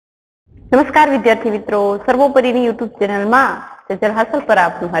नमस्कार विद्यार्थी मित्रों, सर्वोपरी यूट्यूब चेनल में सेजल हासिल पर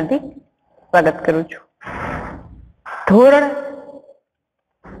आपनु हार्दिक स्वागत करूं छुं। धोरण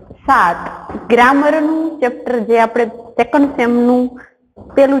 7 ग्रामर नु चेप्टर जे आपणे सेकंड सेम नु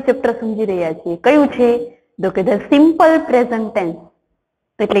पहेलुं चेप्टर समजी रह्या छीए, कयुं छे तो के ध सिम्पल प्रेजेंट टेन्स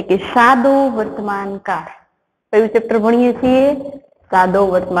एटले के सादो वर्तमान काळ। कयुं चेप्टर भणीए छीए? सादो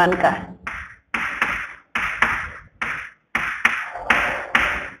वर्तमान काळ।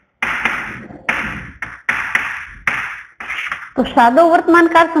 तो सादो वर्तमान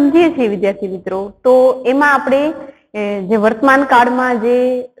काळ समझीए छीए विद्यार्थी मित्रों, तो एमां आपणे जे वर्तमान काळमां जे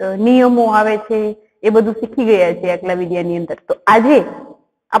नियमो आवे छे ए बधुं शीखी गया छे आटला विडियोनी अंदर। तो आजे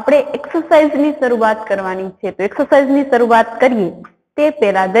આપણે એક્સરસાઇઝની શરૂઆત કરવાની છે। તો એક્સરસાઇઝની શરૂઆત કરીએ તે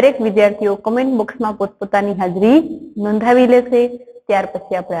પહેલા દરેક વિદ્યાર્થીઓ કમેન્ટ બોક્સમાં પોતપોતાની હાજરી નોંધાવી લેશે, ત્યાર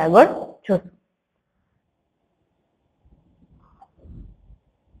પછી આપણે આગળ જોશું।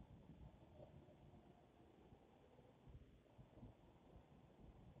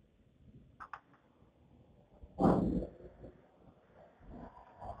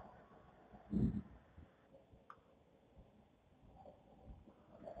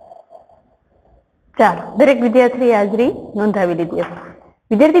 ચાલો, દરેક વિદ્યાર્થી હાજરી નોંધાવી લીધી હશે।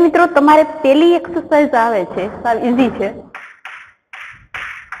 વિદ્યાર્થી મિત્રો, તમારે પહેલી એક્સરસાઇઝ આવે છે, સાવ ઈઝી છે।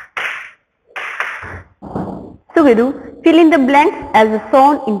 શું કીધું? Fill in the blanks as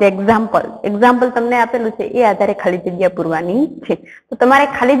shown in the example. Example તમને આપેલું છે એ આધારે ખાલી જગ્યા પૂરવાની છે। તો તમારે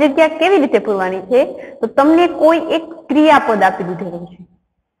ખાલી જગ્યા કેવી રીતે પૂરવાની છે? તો તમને કોઈ એક ક્રિયાપદ આપી દીધેલું છે।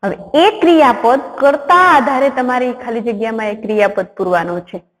 હવે એ ક્રિયાપદ કરતા આધારે તમારે ખાલી જગ્યામાં એ ક્રિયાપદ પૂરવાનું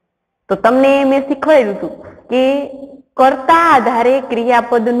છે। तो तमने मैं शीखवाड्युं हतुं के कर्ता आधारे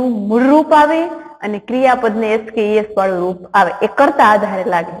क्रियापदनुं मूळ रूप आवे अने क्रियापदने एस के एस वाळुं रूप आवे। ए कर्ता आधारे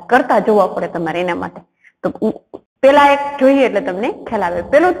लागे, कर्ता जोवा पड़े तमारे एना माटे। तो पेला एक जोईए एटले तमने ख्याल आवे।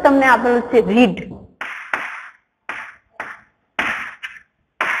 पेलुं तमने आपेलुं छे रीड।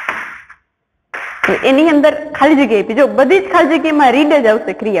 तो एनी अंदर खाली जग्या आपी, जो बधी ज खाली जग्यामां रीड ज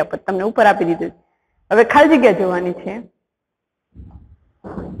आवशे क्रियापद, तमने उपर आपी दीधुं। हवे खाली जग्या जोवानी छे।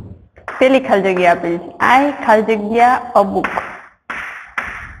 पहली खाली जग्या आपेली छे आई खाली जग्या अ बुक।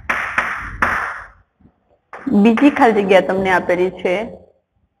 बीजी खाली जग्या तमने आपेली छे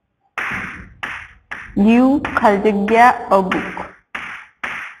यू खाली जग्या अ बुक।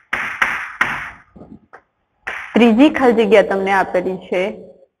 त्रीजी खाली जग्या तमने आपेली छे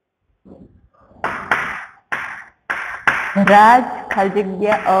राज खाली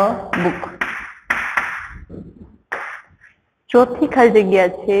जग्या अ बुक। चौथी खाली जग्या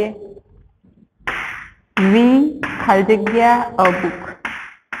छे वी खाली जग्या अ बुक।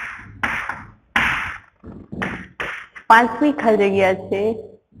 पांचवी खाली जग्या छे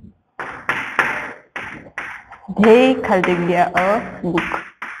धे खाली जग्या अ बुक।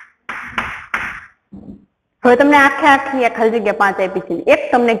 હવે તમને આખે આખી આ ખાલી જગ્યા 5 આપી છે, એક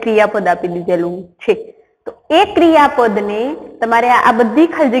તમને ક્રિયાપદ આપી દીધેલું છે। તો એ ક્રિયાપદને તમારે આ બધી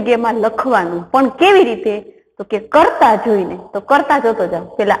ખાલી જગ્યામાં લખવાનું, પણ કેવી રીતે? तो के कर्ता जोईने। तो कर्ता जोतो जाओ।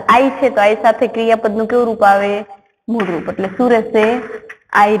 पेला आई छे तो आई साथे क्रियापदनुं केवुं रूप आवे? मूळ रूप। એટલે શું રહેશે?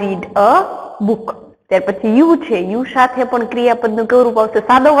 I read a book. ત્યાર પછી यू छे, यू साथे पण क्रियापदनुं केवुं रूप आवशे?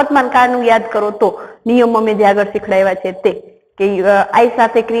 सादो वर्तमान काळनुं याद करो तो नियम અમે જે આગળ શીખડાવ્યા છે તે કે आई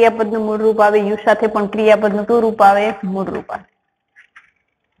साथे क्रियापदनुं मूळ रूप आवे, यू साथे पण क्रियापदनुं केवुं रूप आवे? मूळ रूप आवे।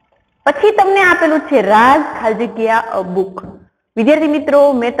 પછી તમને આપેલું છે રાજ ખાલી જગ્યા અ बुक। વિદ્યાર્થી મિત્રો,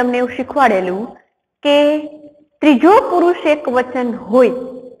 મેં તમને એવું શીખવાડેલું કે ત્રીજો પુરુષ એક વચન હોય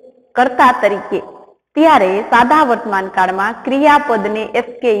કર્તા તરીકે ત્યારે સાદા વર્તમાન કાળમાં ક્રિયાપદને એસ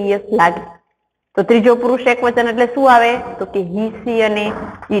કે ઈએસ લાગે। તો ત્રીજો પુરુષ એક વચન એટલે શું આવે? તો કે હી સી અને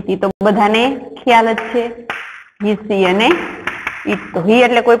ઈટ। તો બધાને ખ્યાલ જ છે હી સી અને ઈટ। તો હી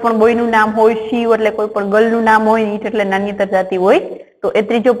એટલે કોઈ પણ બોયનું નામ હોય, સી એટલે કોઈ પણ ગર્લનું નામ હોય, ઈટ એટલે નાન્યતર જાતિ હોય। તો એ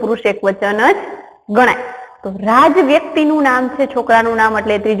ત્રીજો પુરુષ એક વચન જ ગણાય। તો રાજ વ્યક્તિનું નામ છે, છોકરાનું નામ,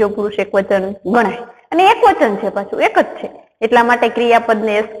 એટલે ત્રીજો પુરુષ એક વચન ગણાય। અને એક વચન છે, પાછું એક જ છે, એટલા માટે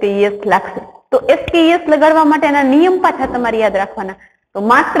ક્રિયાપદને એસ કે ઈએસ લાગશે। તો એસ કે ઈએસ લગાડવા માટેના નિયમ પાછા તમારે યાદ રાખવાના। તો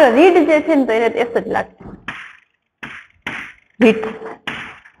માત્ર રીડ જે છે ને તો એને એસ જ લાગશે, રીડ।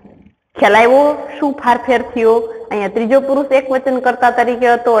 ખ્યાલ આવ્યો શું ફારફેર થયો? અહીંયા ત્રીજો પુરુષ એક વચન કર્તા તરીકે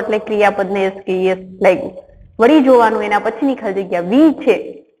હતો એટલે ક્રિયાપદને એસ કે ઈએસ લાગ્યું। વળી જોવાનું એના પછીની ખાલી જગ્યા વી છે,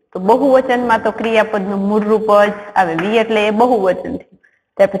 તો બહુવચનમાં તો ક્રિયાપદનું મૂળ રૂપ જ આવે। વી એટલે એ બહુવચન થયું।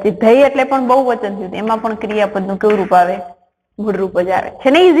 ત્યાર પછી ધૈ એટલે પણ બહુવચન થયું, એમાં પણ ક્રિયાપદનું કેવું રૂપ આવે? મૂળ રૂપ જ આવે છે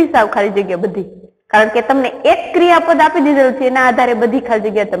ને। ઈઝી સાવ ખાલી જગ્યા બધી, કારણ કે તમને એક ક્રિયાપદ આપી દીધેલું છે, એના આધારે બધી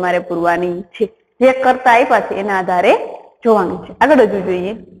ખાલી જગ્યા તમારે પૂરવાની છે। જે કર્તા આપ્યા છે એના આધારે જોવાનું છે। આગળ હજુ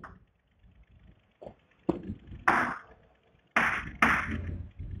જોઈએ।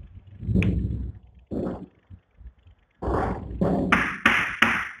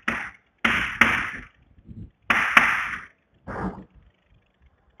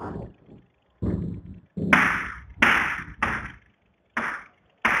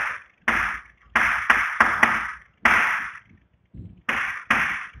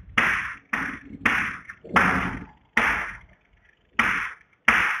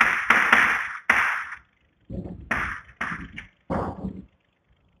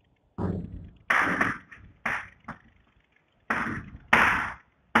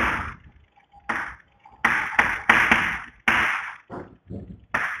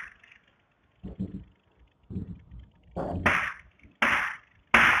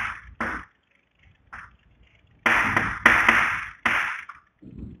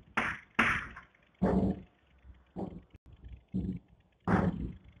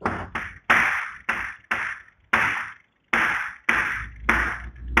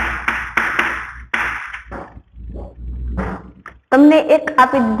 તમને એક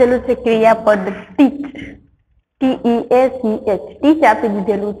આપી દીધેલું છે ક્રિયાપદ ટીચ, TEACH, ટીચ આપી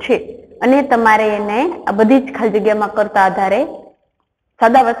દીધેલું છે અને તમારે એને આ બધી જ ખાલી જગ્યામાં કરતા આધારે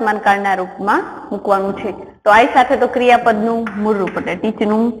સાદા વર્તમાન કાળના રૂપમાં મૂકવાનું છે. તો આઈ સાથે તો ક્રિયાપદનું મૂળ રૂપ એટલે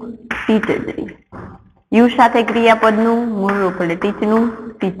ટીચનું ટીચ જ રહી. યુ સાથે ક્રિયાપદનું મૂળ રૂપ એટલે ટીચનું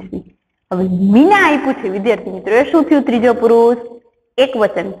ટીચ. હવે મીના આપ્યું છે વિદ્યાર્થી મિત્રો, એ શું થયું? ત્રીજો પુરુષ એક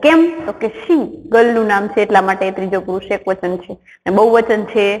વચન. કેમ? તો કે શી ગર્લનું નામ છે એટલા માટે ત્રીજો પુરુષ એક વચન છે, અને બહુવચન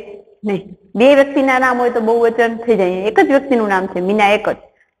છે નહીં. બે વ્યક્તિના નામ હોય તો બહુવચન થઈ જાય. એક જ વ્યક્તિનું નામ છે મીના, એક જ.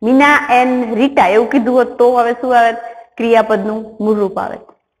 મીના એન્ડ રીટા એવું કીધું હોત તો હવે શું આવે? ક્રિયાપદનું મૂળ રૂપ આવે.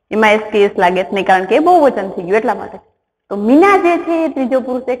 એમાં એસકેએસ લાગે જ નહીં, કારણ કે એ બહુવચન થઈ ગયું એટલા માટે. તો મીના જે છે એ ત્રીજો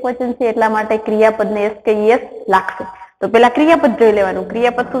પુરુષ એક વચન છે એટલા માટે ક્રિયાપદને એસકેએસ લાગશે. તો પેલા ક્રિયાપદ જોઈ લેવાનું.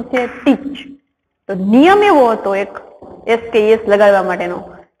 ક્રિયાપદ શું છે? ટીચ. તો નિયમ એવો હતો એક એસકેએસ લગાડવા માટેનો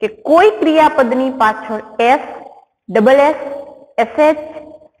કે કોઈ ક્રિયાપદની પાછળ S, double S, SH,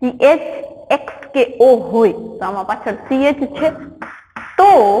 CH, x કે ઓ હોય, તો આમાં પાછળ સીએચ છે, તો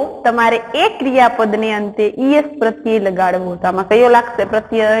તમારે એ ક્રિયાપદને અંતે ઈએસ પ્રત્યય લગાડવો. તો આમાં કયો લાગશે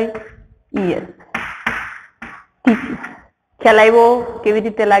પ્રત્યય? ઈએસ. ખ્યાલ આવ્યો કેવી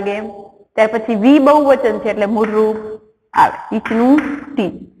રીતે લાગે? ત્યાર પછી વી બહુવચન છે એટલે મૂળ રૂપ આવે ટીચનું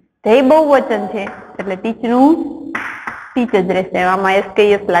ટીચ. ધ્યેય બહુવચન છે એટલે ટીચનું ટીચ જ રહેશે. આમાં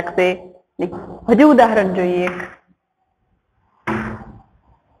એસકેએસ લાગશે નહીં. હજુ ઉદાહરણ જોઈએ એક.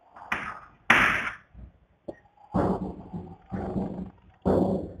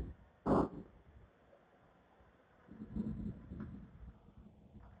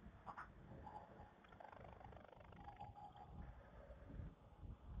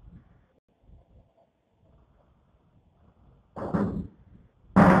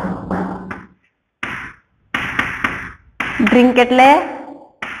 ડ્રિંક એટલે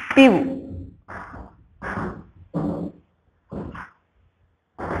પીવું.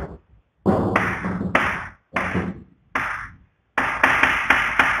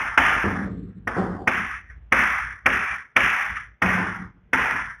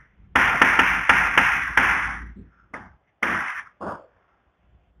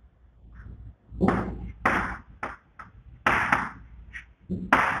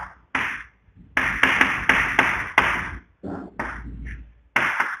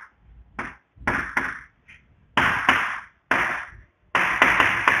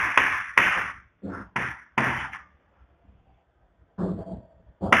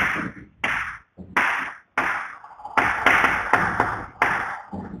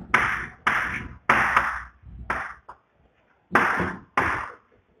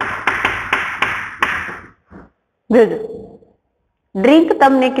 જોજો, ડ્રિંક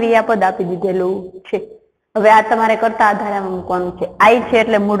તમને ક્રિયાપદ આપી દીધેલું છે. હવે આ તમારે કરતા આધારે મૂકવાનું છે. આઈ છે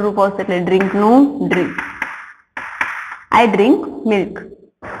એટલે મૂળ રૂપ આવશે એટલે ડ્રિંક નું ડ્રિંક. આઈ ડ્રિંક મિલ્ક.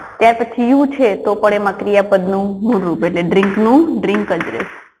 ત્યાર પછી યુ છે તો પણ એમાં ક્રિયાપદનું મૂળ રૂપ એટલે ડ્રિંક નું ડ્રિંક જ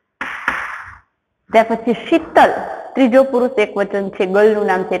રહેશે. ત્યાર પછી શીતલ ત્રીજો પુરુષ એક વચન છે, ગર્લનું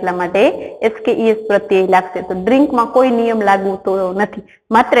નામ છે એટલા માટે એસકેઈએસ પ્રત્યય લાગશે. તો ડ્રિંકમાં કોઈ નિયમ લાગુ તો નથી,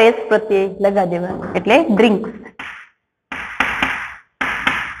 માત્ર એસ પ્રત્યય લગાડી દેવાનું એટલે ડ્રિંક્સ.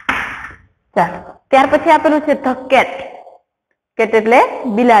 ચાલો, ત્યાર પછી આપેલું છે ધ કેટ. કેટ એટલે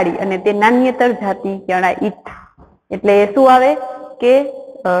બિલાડી અને તે નાન્યતર જાતિ ગણાય. ઈટ એટલે શું આવે કે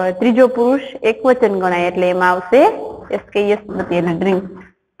ત્રીજો પુરુષ એક વચન ગણાય એટલે એમાં આવશે એસકેઈએસ પ્રત્યય ડ્રિંક.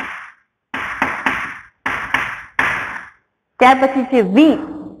 ત્યાર પછી છે વી.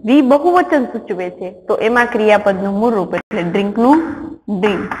 વી બહુવચન સૂચવે છે તો એમાં ક્રિયાપદનું મૂળ રૂપ એટલે ડ્રિંકનું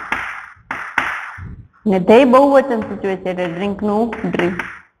ડ્રિંક. ને ધ્યેય બહુવચન સૂચવે છે એટલે ડ્રિંકનું ડ્રિંક.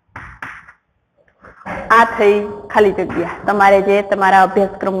 આ થઈ ખાલી જગ્યા. તમારે જે તમારા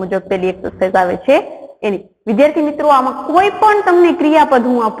અભ્યાસક્રમ મુજબ પેલી એક્સરસાઇઝ આવે છે એની. વિદ્યાર્થી મિત્રો, આમાં કોઈ પણ તમને ક્રિયાપદ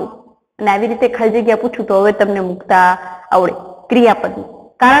હું આપું અને આવી રીતે ખાલી જગ્યા પૂછું તો હવે તમને મૂકતા આવડે ક્રિયાપદ.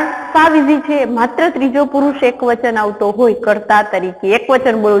 કારણ સાવ ઈઝી છે. માત્ર ત્રીજો પુરુષ એક વચન આવતો હોય કર્તા તરીકે, એક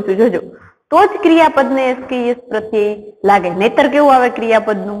વચન બોલું છું જોજો, તો જ ક્રિયાપદને એસકેઈએસ પ્રત્યય લાગે. નહીતર કેવું આવે?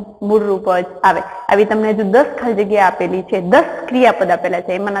 ક્રિયાપદનું મૂળ રૂપ જ આવે. આવી તમને હજુ 10 ખાલી જગ્યા આપેલી છે, 10 ક્રિયાપદ આપેલા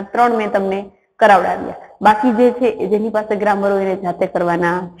છે, એમાંના 3 મેં તમને કરાવડાવ્યા. બાકી જે છે એ જેની પાસે ગ્રામર હોય એને જાતે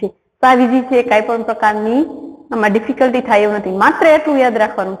કરવાના છે. સાવ ઈઝી છે, કાંઈ પણ પ્રકારની આમાં ડિફિકલ્ટી થાય એવું નથી. માત્ર એટલું યાદ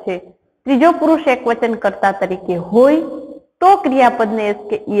રાખવાનું છે, ત્રીજો પુરુષ એક વચન કર્તા તરીકે હોય તો ક્રિયાપદને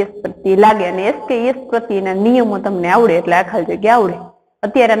એસકેઈએસ પ્રત્યય લાગે. અને એસકેઈએસ પ્રત્યયના નિયમો તમને આવડે એટલે આ ખાલી જગ્યા આવડે.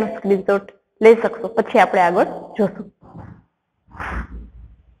 અત્યારે આનો સ્ક્રીનશોટ લઈ શકશો, પછી આપણે આગળ જોશું.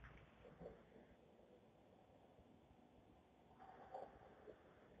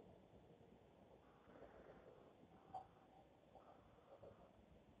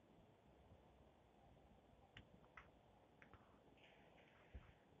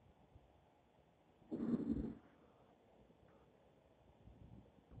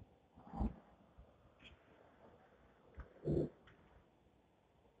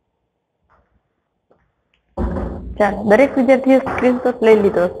 ચાલો દરેક વિદ્યાર્થીએ સ્ક્રીનશોટ લઈ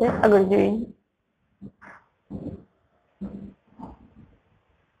લીધો હશે. આગળ જોઈએ.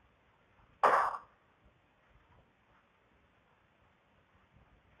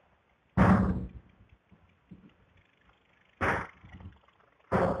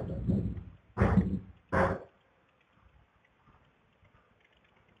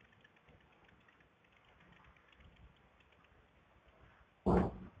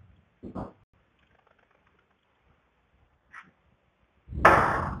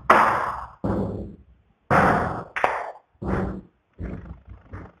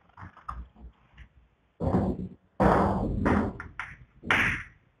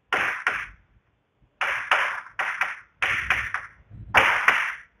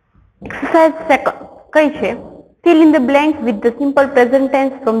 Exercise second કઈ છે? Fill in the blanks with the simple present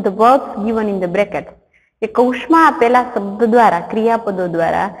tense from the verbs given in the bracket. એ કૌંસમાં આપેલા શબ્દ દ્વારા ક્રિયાપદો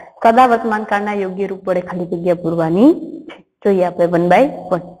દ્વારા સદા વર્તમાન કાળના યોગ્ય રૂપ વડે ખાલી જગ્યા પૂરવાની છે. જોઈએ આપણે 1 by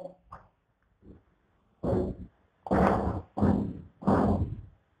 1.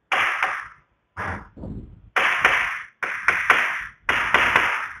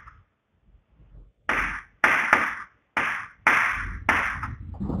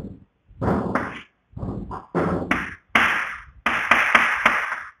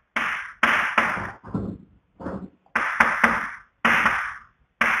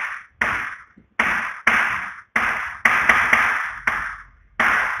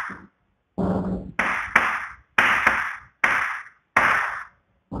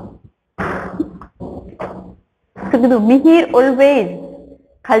 કીધું મિહિર ઓલવેઝ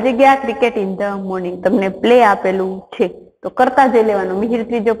ખાલી જગ્યા ક્રિકેટ ઇન ધ મોર્નિંગ. તમને પ્લે આપેલું છે તો કરતા જઈ લેવાનું. મિહિર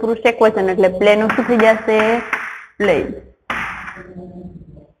ત્રીજો પુરુષ એકવચન એટલે પ્લે નું શું થઈ જશે? પ્લે.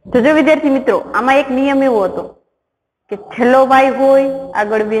 જો વિદ્યાર્થી મિત્રો આમાં એક નિયમ એવો હતો કે છેલ્લો વાય હોય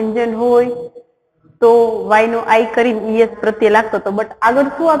આગળ વ્યંજન હોય તો વાય નો આઈ કરીને ઈએસ પ્રત્યે લાગતો હતો. બટ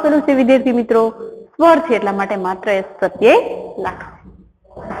આગળ શું આપેલું છે વિદ્યાર્થી મિત્રો? સ્વર છે એટલા માટે માત્ર એસ પ્રત્યે લાગશે.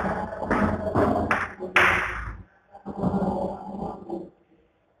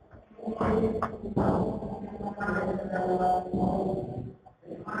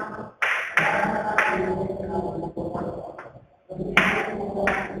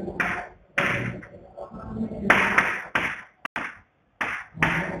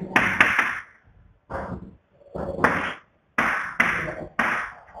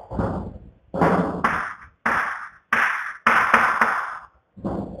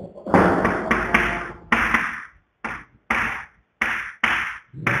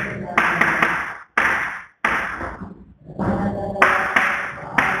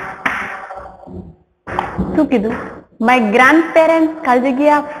 શું કીધું? માય ગ્રાન્ડ પેરેન્ટ્સ ખાલી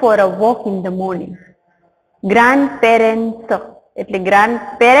જગ્યા for a walk in the morning. Grand parents એટલે ગ્રાન્ડ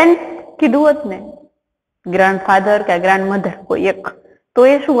પેરેન્ટ્સ કીધું હોત ને, ગ્રાન્ડ ફાધર કે ગ્રાન્ડ મધર કોઈ એક, તો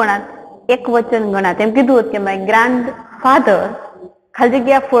એ શું ગણાત? એક વચન ગણાત. એમ કીધું હોત કે માય ગ્રાન્ડ ફાધર ખાલી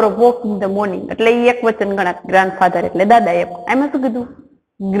જગ્યા for a walk in the morning એટલે એ એક વચન ગણાત. ગ્રાન્ડ ફાધર એટલે દાદા. એમાં શું કીધું?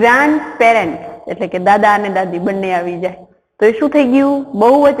 ગ્રાન્ડ પેરેન્ટ્સ એટલે કે દાદા અને દાદી બંને આવી જાય તો એ શું થઈ ગયું?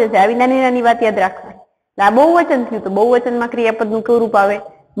 બહુવચન છે. આવી નાની નાની વાત યાદ રાખશે. આ બહુવચન થયું તો બહુવચનમાં ક્રિયાપદ નું કેવું રૂપ આવે?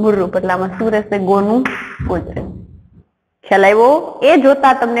 મૂળ રૂપ. એટલે આમાં શું રહેશે? ગોનું ગોજ રહેશે. ખ્યાલ આવ્યો? એ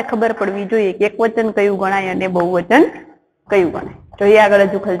જોતા તમને ખબર પડવી જોઈએ કે એક વચન કયું ગણાય અને બહુવચન કયું ગણાય. જોઈએ આગળ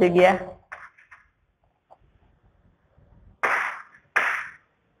હજુ ખાલી જગ્યા.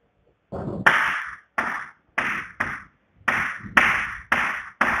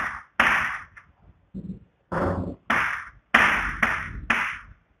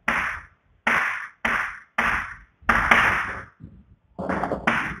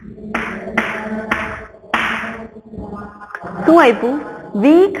 શું આપ્યું?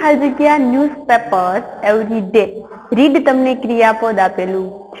 વી ખાલી જગ્યા ન્યૂઝપેપર એવરી ડે. રીડ તમને ક્રિયાપદ આપેલું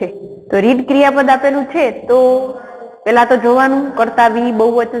છે તો રીડ ક્રિયાપદ આપેલું છે તો પેલા તો જોવાનું કરતા વી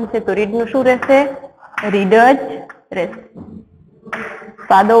બહુવચન છે તો રીડ નું શું રહેશે? રીડ જ રહેશે.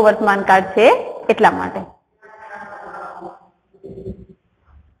 સાદો વર્તમાન કાળ છે એટલા માટે.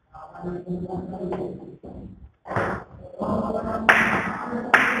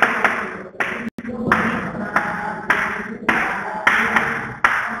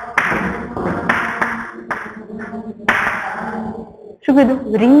 શું કીધું?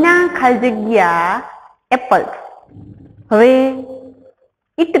 રીના ખાલી જગ્યા એપલ. હવે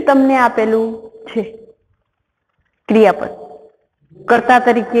ઈટ તમને આપેલું છે ક્રિયાપદ, કર્તા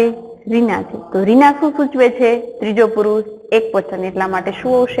તરીકે રીના છે તો રીના શું સૂચવે છે? ત્રીજો પુરુષ એક વચન એટલા માટે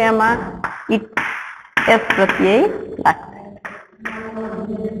શું આવશે આમાં? ઈટ એસ પ્રત્યય લાગશે.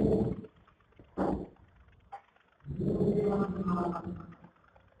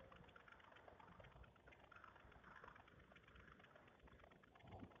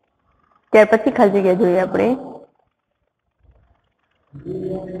 ત્યાર પછી ખાલી જગ્યા જોઈએ આપણે.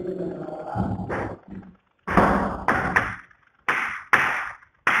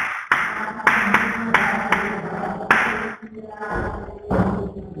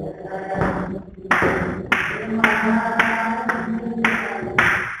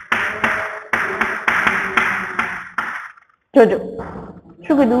 જોજો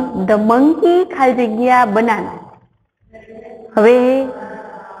શું કીધું? ધ મંકી ખાલી જગ્યા બનાના. હવે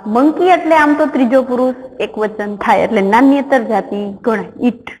મંકી એટલે આમ તો ત્રીજો પુરુષ એક વચન થાય એટલે નાન્યતર જાતિ ગણાય,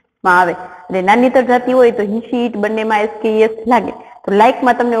 ઈટ માં આવે. એટલે નાન્યતર જાતિ હોય તો હી શી ઈટ બંનેમાં એસ કે એસ લાગે. તો લાઈક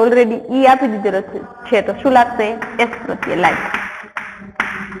માં તમને ઓલરેડી ઈ આપી દીધેલો છે તો શું લાગશે? એસ પ્રત્યે લાઈક.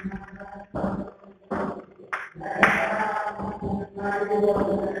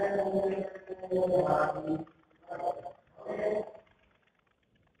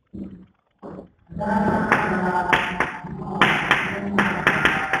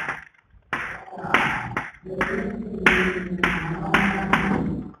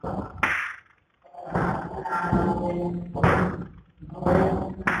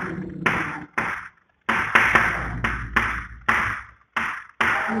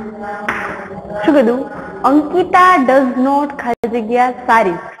 શું કીધું? અંકિતા ડઝ નોટ ખાલી જગ્યા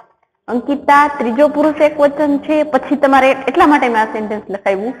સારી. અંકિતા ત્રીજો પુરુષ એક વચન છે. પછી તમારે એટલા માટે મેં આ સેન્ટેન્સ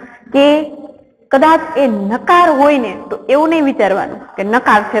લખાવ્યું કે કદાચ એ નકાર હોય ને તો એવું નહીં વિચારવાનું કે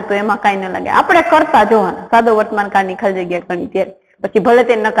નકાર છે તો એમાં કઈ ન લાગે. આપણે કરતા જોવાનું સાદો વર્તમાન કાળની ખાલી જગ્યા ગણી ત્યારે પછી ભલે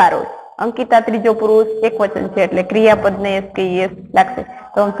તે નકાર હોય. અંકિતા ત્રીજો પુરુષ એક વચન છે એટલે ક્રિયાપદ ને એસ કે એસ લાગશે.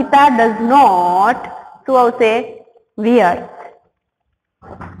 તો અંકિતા ડઝ નોટ શું આવશે? વિયર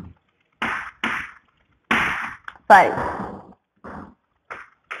સારી.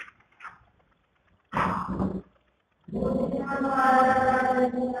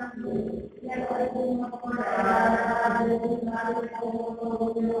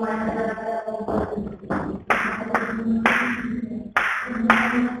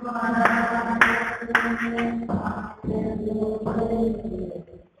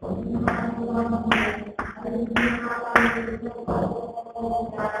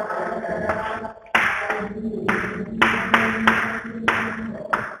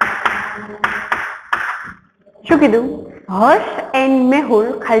 શું કીધું? હર્ષ એન્ડ મેહુલ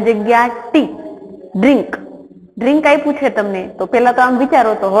ખાલી જગ્યા ટી ડ્રિંક. ડ્રિંક આપ્યું છે તમને તો પેલા તો આમ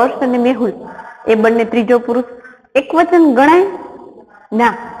વિચારો તો હર્ષ અને મેહુલ એ બંને ત્રીજો પુરુષ એક વચન ગણાય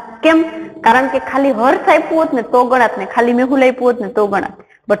ના? કેમ? કારણ કે ખાલી હર્ષ આપ્યું હોત ને તો ગણાત ને ખાલી મેહુલ આપ્યું હોત ને તો ગણાત.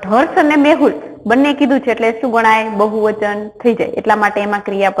 બટ હર્ષ અને મેહુલ બંને કીધું છે એટલે શું ગણાય? બહુવચન થઈ જાય. એટલા માટે એમાં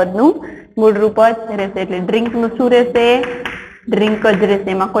ક્રિયાપદ નું મૂળ રૂપ જ રહેશે. એટલે ડ્રિંક નું શું રહેશે? ડ્રિંક જ રહેશે.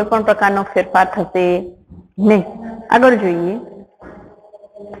 એમાં કોઈ પણ પ્રકારનો ફેરફાર થશે નહીં. આગળ જોઈએ.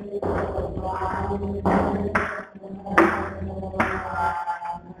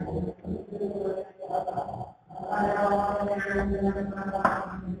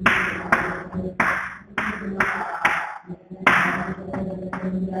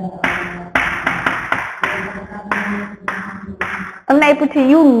 તમને આપ્યું છે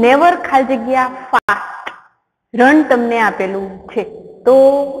યુ નેવર ખાલી જગ્યા ફાસ્ટ. રન તમને આપેલું છે તો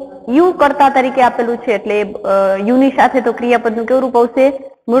યુ કરતા તરીકે આપેલું છે એટલે યુ ની સાથે તો ક્રિયાપદ નું કેવું રૂપ આવશે?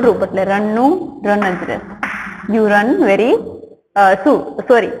 મૂળ રૂપ. એટલે રન નું રન જ રહેશે. You run very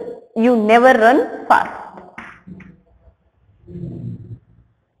sorry you never run fast.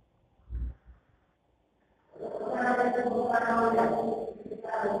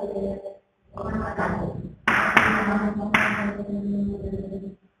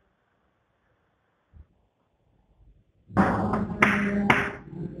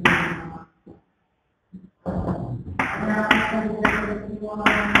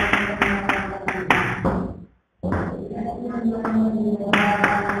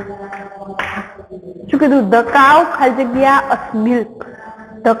 શું કીધું? ધ કાવ ખાલી જગ્યા મિલ્ક.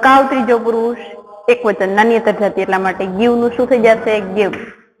 ધ કાવ ત્રીજો પુરુષ એક વચન નાન્યતર જાતિ એટલા માટે ગીવ નું શું થઈ જશે? ગીવ.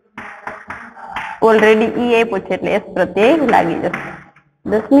 ઓલરેડી ઈ આપ્યો છે એટલે એસ પ્રત્યે લાગી જશે.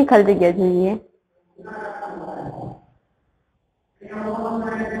 10મી ખાલી જગ્યા જોઈએ.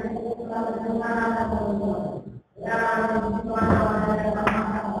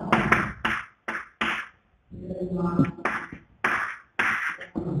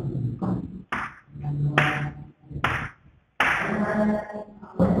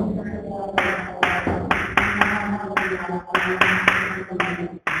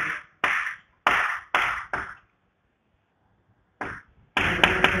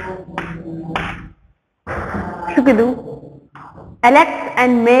 શું કીધું? એલેક્સ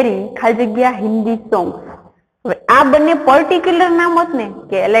એન્ડ મેરી ખાલી જગ્યા હિન્દી સોંગ. હવે આ બંને પર્ટિક્યુલર નામ હોત ને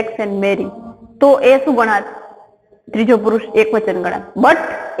કે એલેક્સ એન્ડ મેરી તો એ શું ગણાત? ત્રીજો પુરુષ એકવચન ગણાય, બટ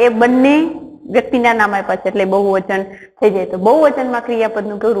એ બંને વ્યક્તિના નામ આપ્યા છે એટલે બહુવચન થઈ જાય. તો બહુવચનમાં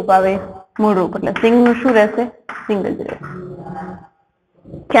ક્રિયાપદનું કેવું રૂપ આવે? મૂળ રૂપ. એટલે સિંગનું શું રહેશે? સિંગ જ રહેશે.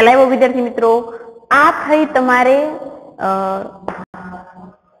 ખ્યાલ આવ્યો વિદ્યાર્થી મિત્રો? આ થઈ તમારે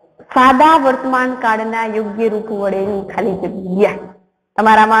સાદા વર્તમાન કાળના યોગ્ય રૂપ વડેની ખાલી જગ્યા.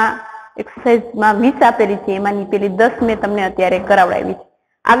 તમારામાં એક્સરસાઇઝમાં 20 આપેલી છે, એમાંની પેલી 10 મેં તમને અત્યારે કરાવડાવી છે.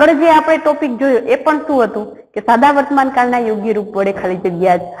 આગળ જે આપણે ટોપિક જોયો એ પણ શું હતું કે સાદા વર્તમાન કાળના યોગ્ય રૂપ વડે ખાલી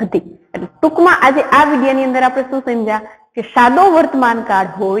જગ્યા જ હતી. એટલે ટૂંકમાં આજે આ વિડિયોની અંદર આપણે શું સમજ્યા કે સાદો વર્તમાન કાળ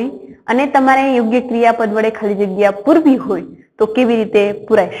હોય અને તમારે યોગ્ય ક્રિયાપદ વડે ખાલી જગ્યા પૂરવી હોય તો કેવી રીતે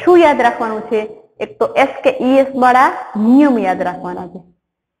પૂરાય. શું યાદ રાખવાનું છે? એક તો એસ કે ઈએસ વાળા નિયમ યાદ રાખવાના છે.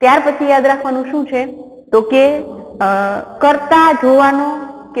 ત્યાર પછી યાદ રાખવાનું શું છે તો કે કરતા જોવાનો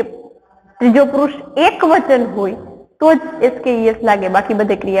કે ત્રીજો પુરુષ એક વચન હોય તો જ એસ કે ઈએસ લાગે, બાકી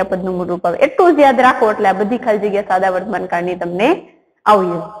બધે ક્રિયાપદનું મૂળ રૂપ આવે. એટલું જ યાદ રાખો એટલે આ બધી ખાલી જગ્યા સાદા વર્તમાન કાળની તમને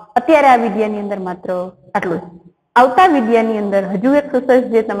આવી જશે. અત્યારે આ વિડિયાની અંદર માત્ર આટલું જ. આવતા વિડિયાની અંદર હજુ એક્સરસાઇઝ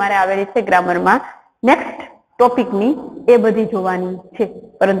જે તમારે આવેલી છે ગ્રામરમાં નેક્સ્ટ ટોપિકની એ બધી જોવાની છે,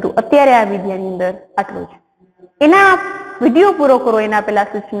 પરંતુ અત્યારે આ વિડિયાની અંદર આટલું જ. એના વિડિયો પૂરો કરો એના પહેલા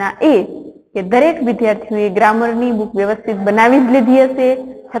સૂચના એ કે દરેક વિદ્યાર્થીઓએ ગ્રામરની બુક વ્યવસ્થિત બનાવી જ લીધી હશે.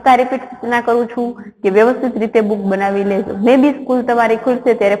 છતાં રિપીટ સૂચના કરું છું કે વ્યવસ્થિત રીતે બુક બનાવી લેજો. મે બી સ્કૂલ તમારી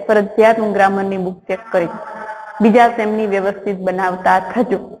ખુલશે ત્યારે ફરજિયાત હું ગ્રામરની બુક ચેક કરીશ. બીજા સેમની વ્યવસ્થિત બનાવતા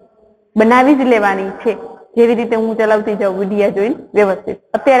થજો. બનાવી જ લેવાની છે, જેવી રીતે હું ચલાવતી જાઉં વિડિયા જોઈને વ્યવસ્થિત.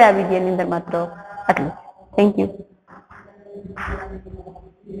 અત્યારે આ વિડિયાની અંદર માત્ર આટલું. Thank you.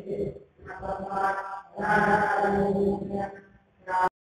 Thank you.